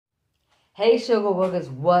Hey Sugar Wugas,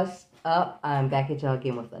 what's up? I'm back at y'all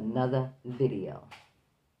again with another video.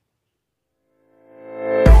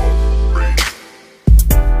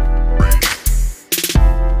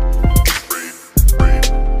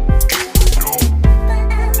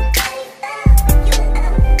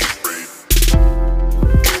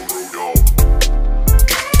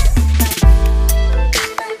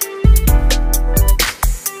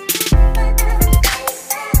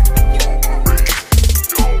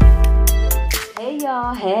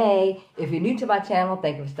 Hey, if you're new to my channel,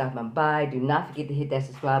 thank you for stopping by. Do not forget to hit that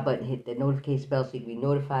subscribe button, hit the notification bell so you can be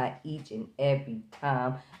notified each and every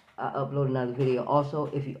time I upload another video.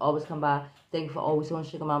 Also, if you always come by, thank you for always showing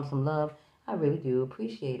Sugar Mama some love. I really do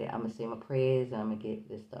appreciate it. I'm going to say my prayers and I'm going to get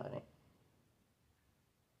this started.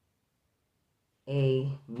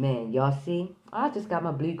 Amen. Y'all see, I just got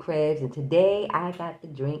my blue crabs and today I got the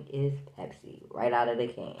drink is Pepsi. Right out of the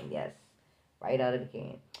can. Yes, right out of the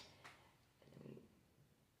can.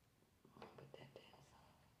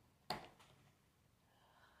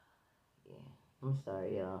 I'm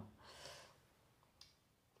sorry, y'all.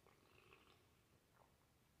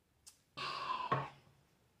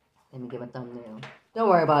 Let me get my thumbnail. Don't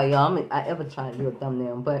worry about it, y'all. I ever try to do a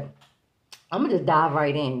thumbnail, but I'm gonna just dive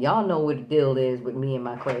right in. Y'all know what the deal is with me and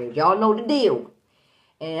my crabs. Y'all know the deal.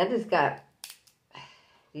 And I just got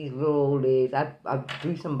these little old eggs. I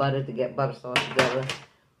threw some butter to get butter sauce together.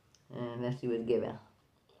 And let's see what it's giving.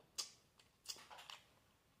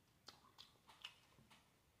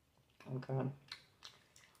 Okay.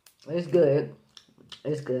 It's good.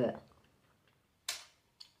 It's good.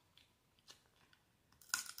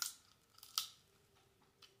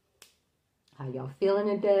 How y'all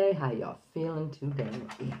feeling today? How y'all feeling today?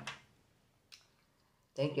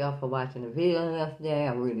 Thank y'all for watching the video yesterday.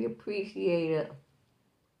 I really appreciate it.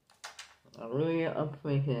 I really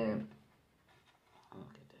appreciate it. I'll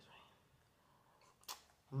get this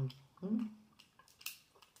right.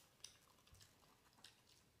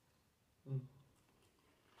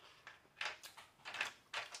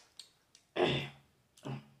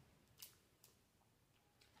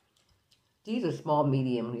 These are small,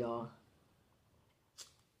 medium, y'all.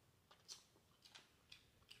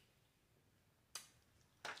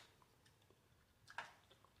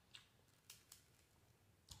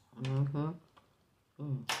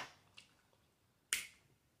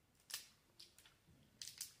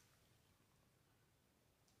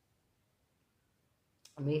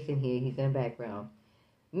 Mason here, he's in the background.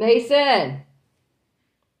 Mason!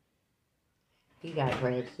 He got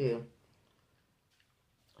crabs too.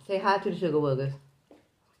 Say hi to the Sugar Wuggers.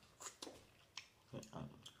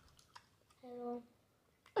 Hello.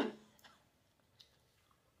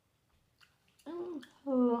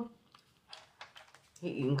 Oh. He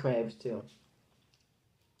eating crabs too.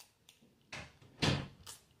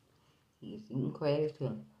 He's eating crabs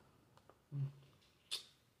too.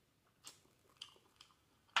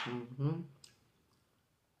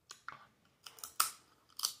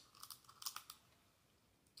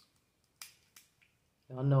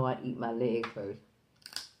 Y'all know I eat my leg first.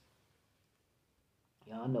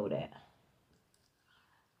 Y'all know that.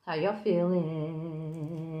 How y'all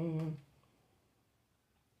feeling?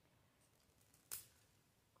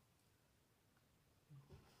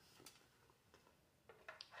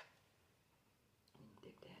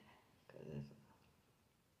 Dig that.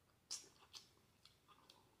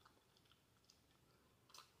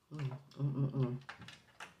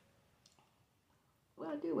 What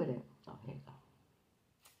I do with it? Oh, here you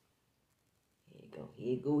go. Here you go.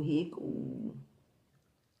 Here you go. Here you go.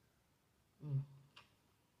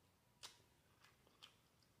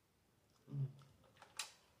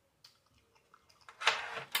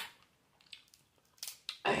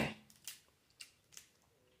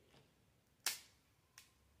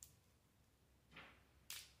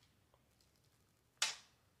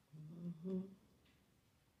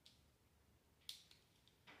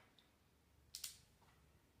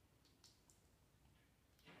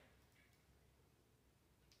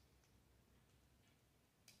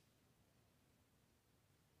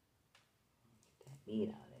 Meat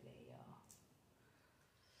out of there, y'all.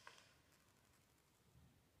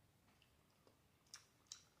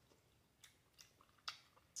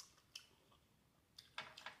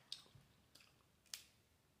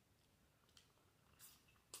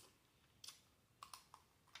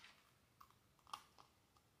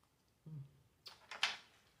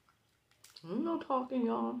 No talking,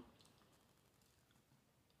 y'all.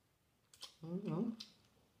 No.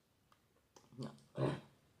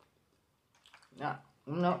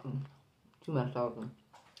 No. Too much talking.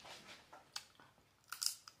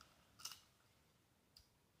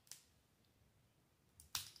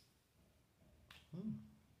 Mm.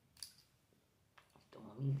 It's doing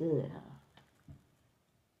me good, huh?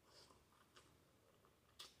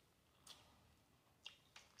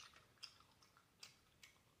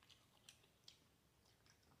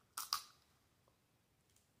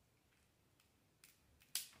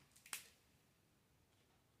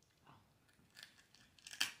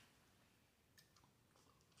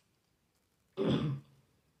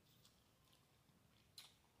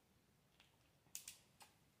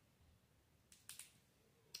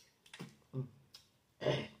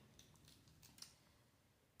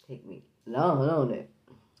 Take me long on it.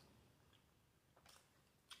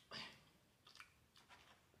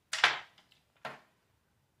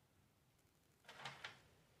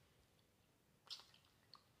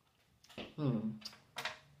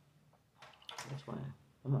 This one.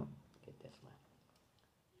 Come on, get this one.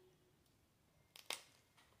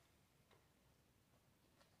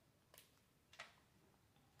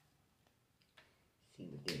 See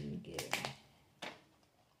what they can get.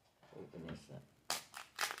 Open this up.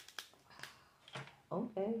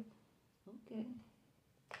 Okay. Okay.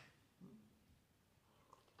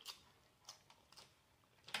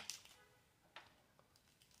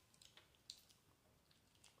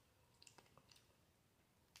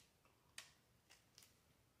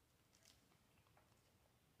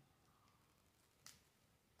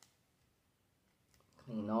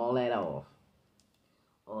 Clean all that off.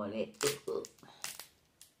 All that. Good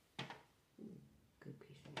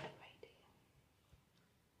piece of meat right there.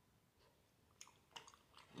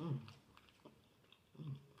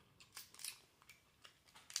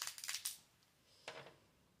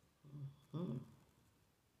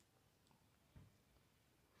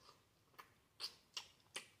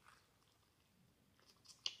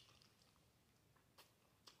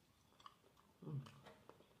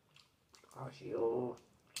 Gosh, yo.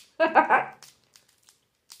 I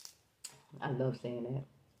love saying that.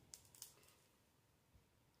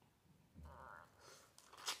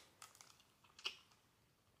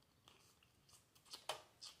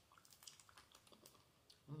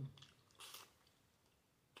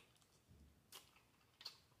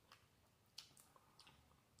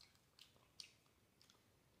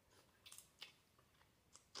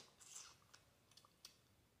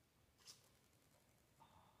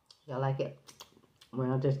 Y'all like it when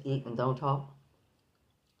I just eat and don't talk?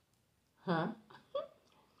 Huh?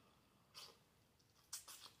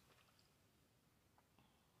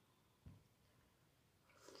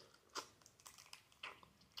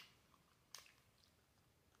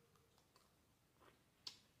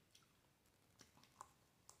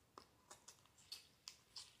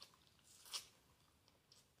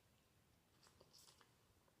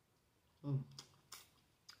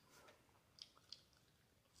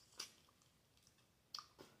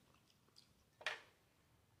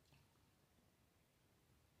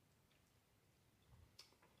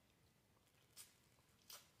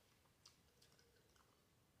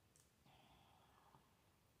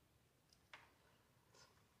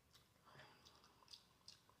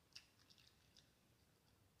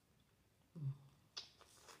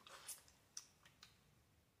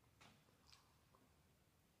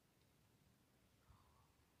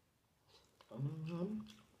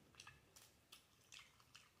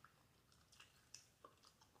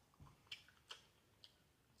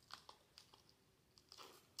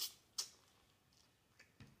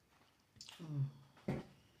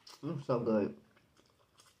 It's so good.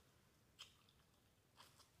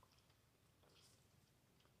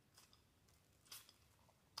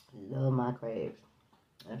 Love my crabs.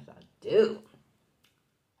 Yes, I do.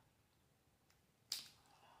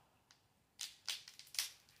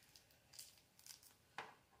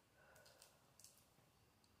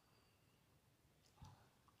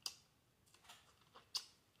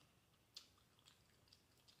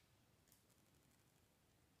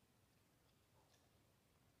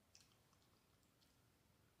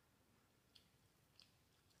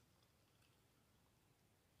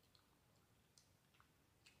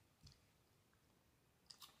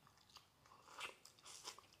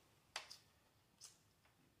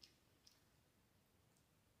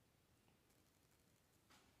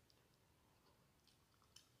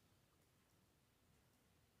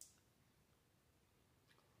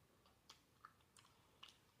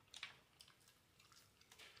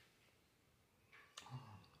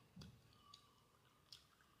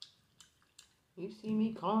 You see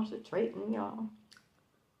me concentrating, y'all?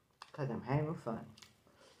 Because I'm having fun.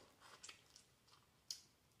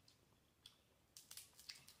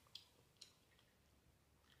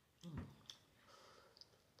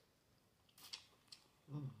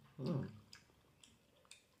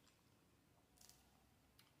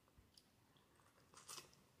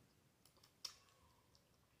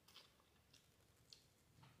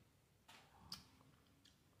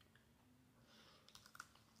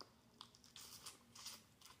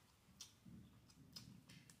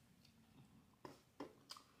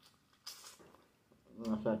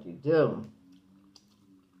 That's what you do.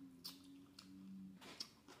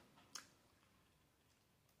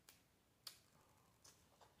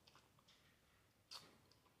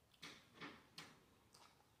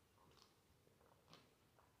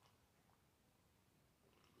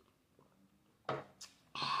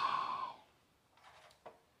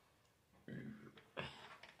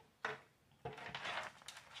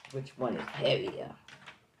 Which one is heavier?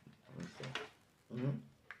 Let me see. Mm-hmm.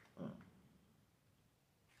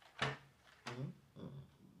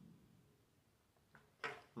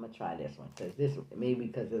 I'm gonna try this one because this maybe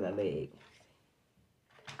because of the leg.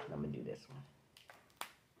 I'm gonna do this one.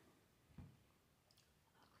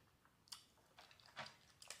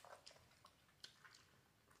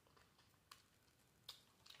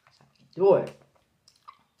 Do it.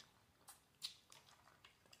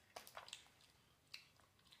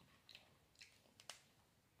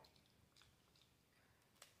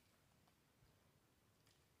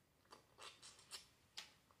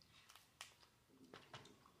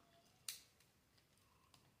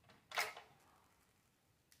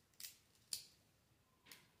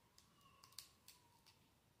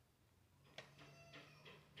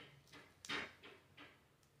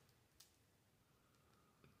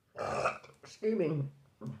 Excuse me. Open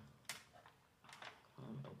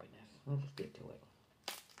this. Let's just get to it.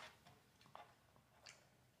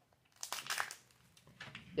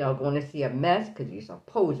 Y'all going to see a mess because you're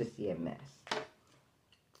supposed to see a mess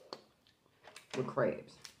with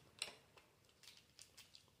crabs.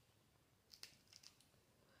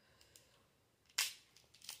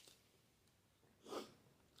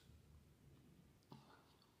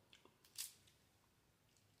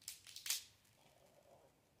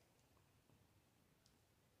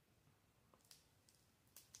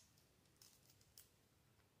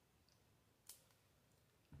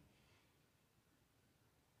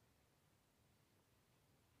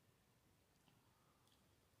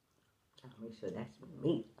 Make sure that's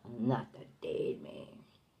meat, not the dead man.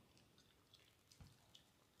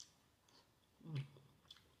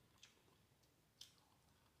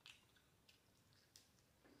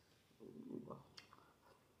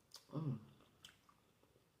 Mm.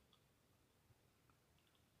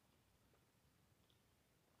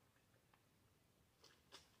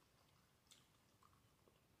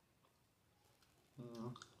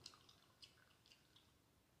 Mm.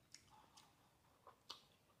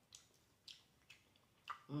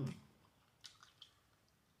 Mm.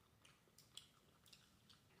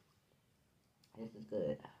 This is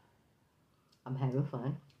good. I'm having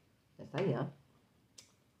fun. Yes, I am.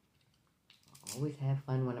 I always have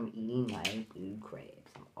fun when I'm eating my blue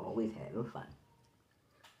crabs. I'm always having fun.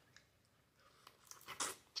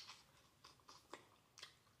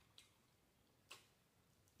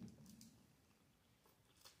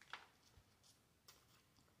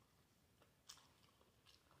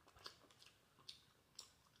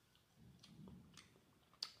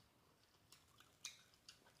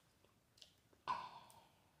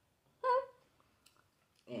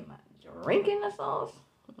 Am I drinking the sauce?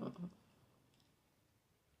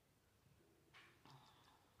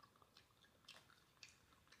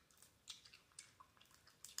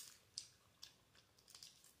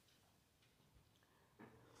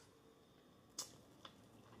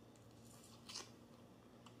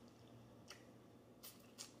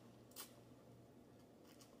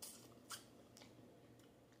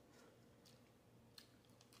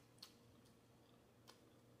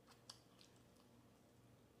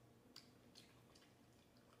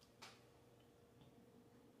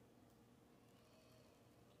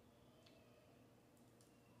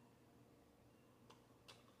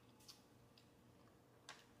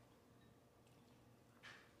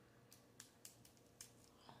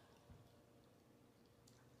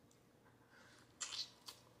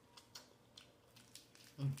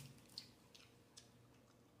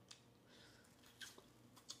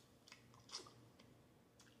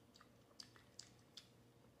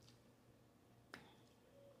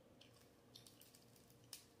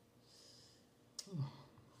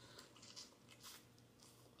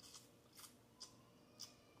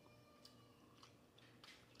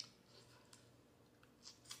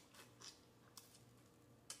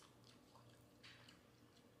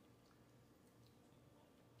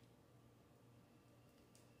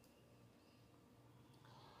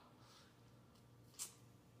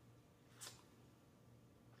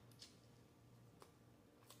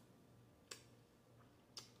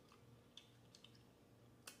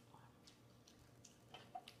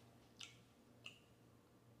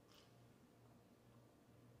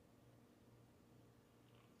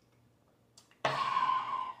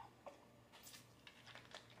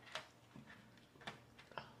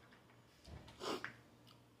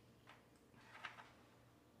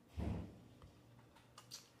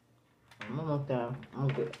 I'm almost done. I'm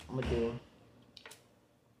gonna do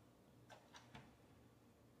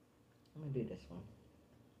this one.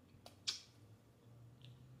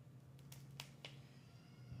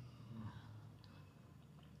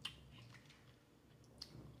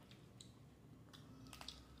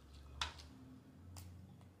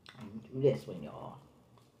 I'm gonna do this one, y'all.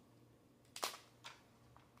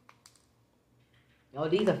 Oh,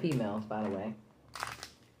 these are females, by the way.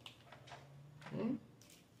 Hmm?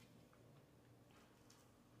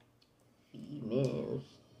 Females.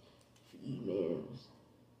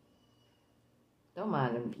 Don't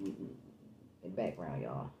mind them in the background,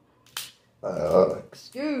 y'all.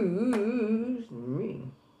 Excuse me.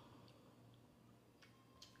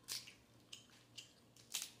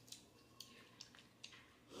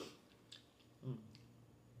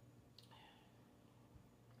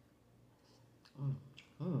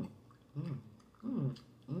 Mm, mm, mm,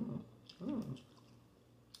 mm, mm.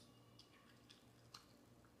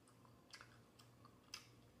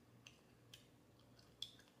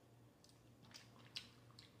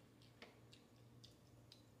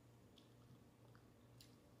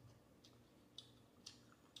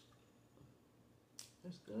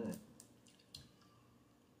 That's good.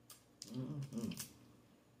 Mm-hmm.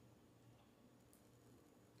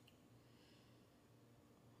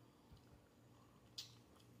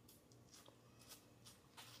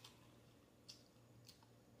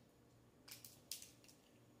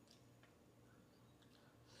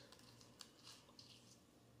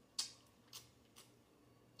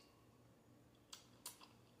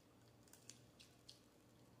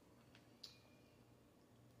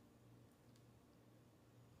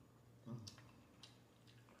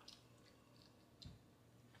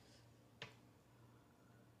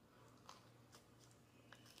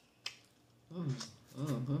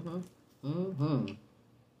 Mm-hmm. Mm-hmm.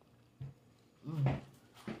 Mm.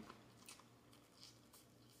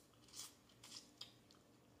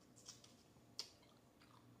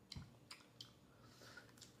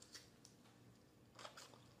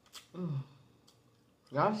 Mm.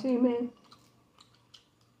 Y'all see me?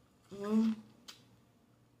 Mm.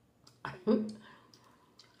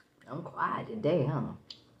 I'm quiet today, huh?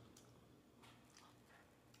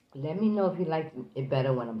 Let me know if you like it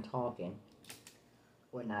better when I'm talking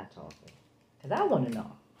or not talking. Because I want to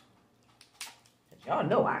know. Because y'all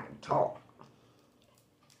know I can talk.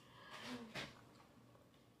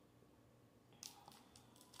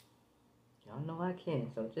 Y'all know I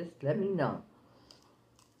can, so just let me know.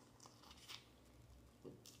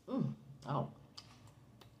 Mm. Oh.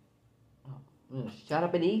 Shut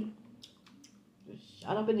up and eat. Just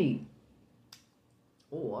shut up and eat.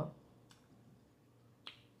 Or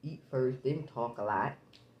eat first, then talk a lot.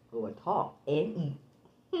 Or talk and eat.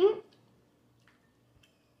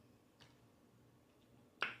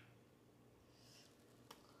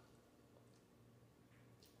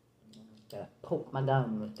 Gotta poke my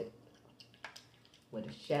gum with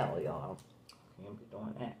a shell, y'all. Can't be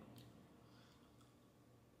doing that.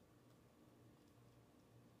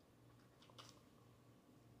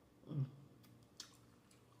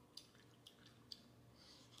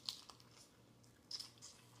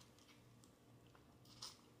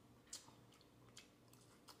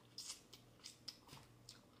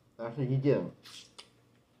 That's what you do.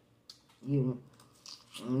 You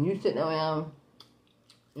sitting around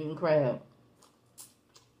eating crab.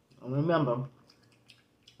 And remember,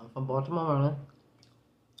 I'm from Baltimore, Maryland.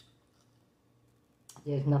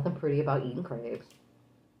 There's nothing pretty about eating crabs.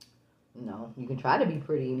 No, you can try to be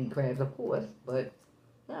pretty and eat crabs, of course, but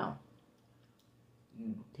no.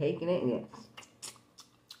 You taking it, and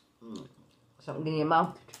it's something in your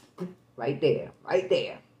mouth, right there, right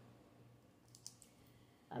there.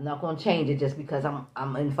 I'm not gonna change it just because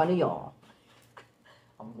I'm in front of y'all.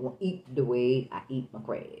 I'm gonna eat the way I eat my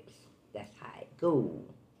crabs. That's how it goes.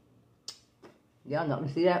 Y'all know, you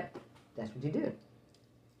see that? That's what you do.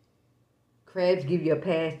 Crabs give you a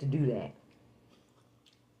pass to do that.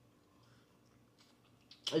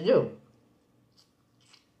 I do.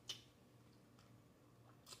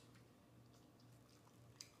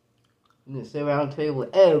 You can sit around the table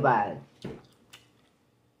with everybody.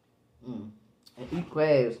 And eat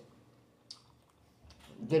crabs.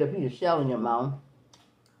 Get a piece of shell in your mouth.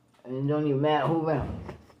 And it don't even matter who around.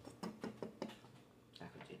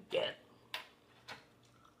 That's what you get.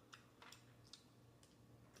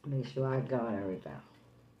 Make sure I got everything.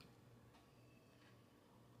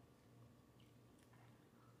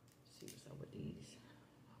 See what's up with these.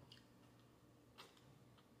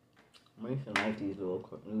 Mason like these little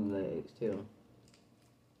new legs too.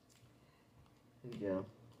 Here you go.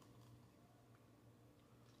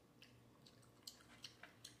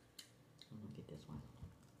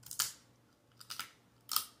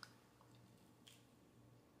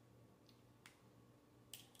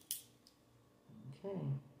 Okay.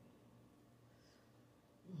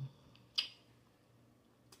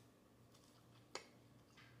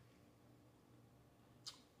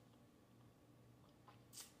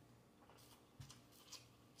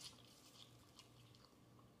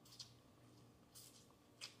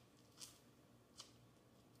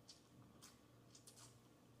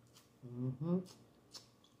 Mm-hmm.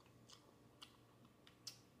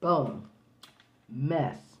 Boom.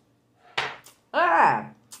 Mess. Ah!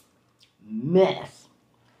 Mess.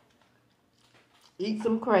 Eat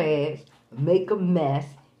some crabs, make a mess,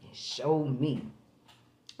 and show me.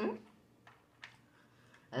 Hmm?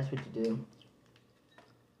 That's what you do.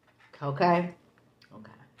 Okay?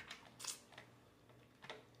 Okay.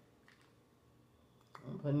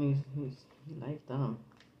 I'm putting he likes them.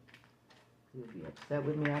 He'll be upset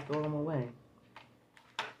with me, I throw him away.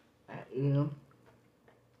 I eat him.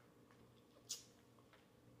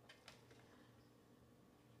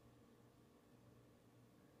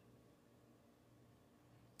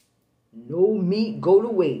 No meat, go to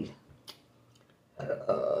waste.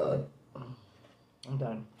 I'm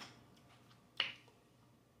done.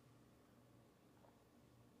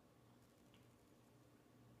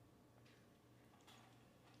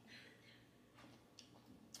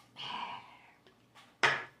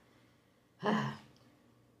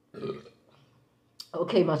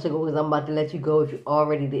 Okay, my sugar was I'm about to let you go if you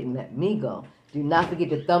already didn't let me go. Do not forget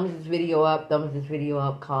to thumbs this video up,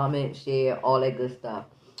 comment, share, all that good stuff.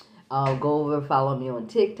 Go over and follow me on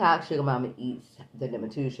TikTok, Sugar Mama Eats the number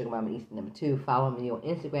 2, Sugar Mama Eats the number 2. Follow me on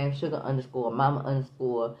Instagram,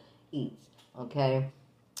 Sugar_Mama_Eats. Okay?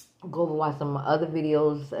 Go over and watch some of my other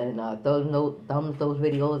videos and thumbs those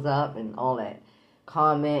videos up and all that.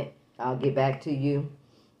 Comment, I'll get back to you.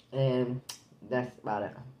 And that's about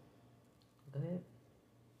it. Go ahead.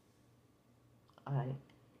 Alright.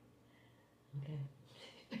 Okay.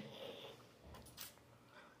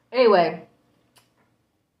 Anyway.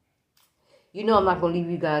 You know I'm not going to leave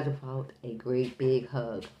you guys without a great big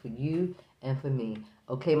hug for you and for me.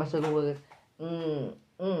 Okay, my sugar woogers?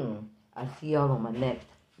 I'll see y'all on my next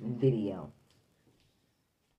video.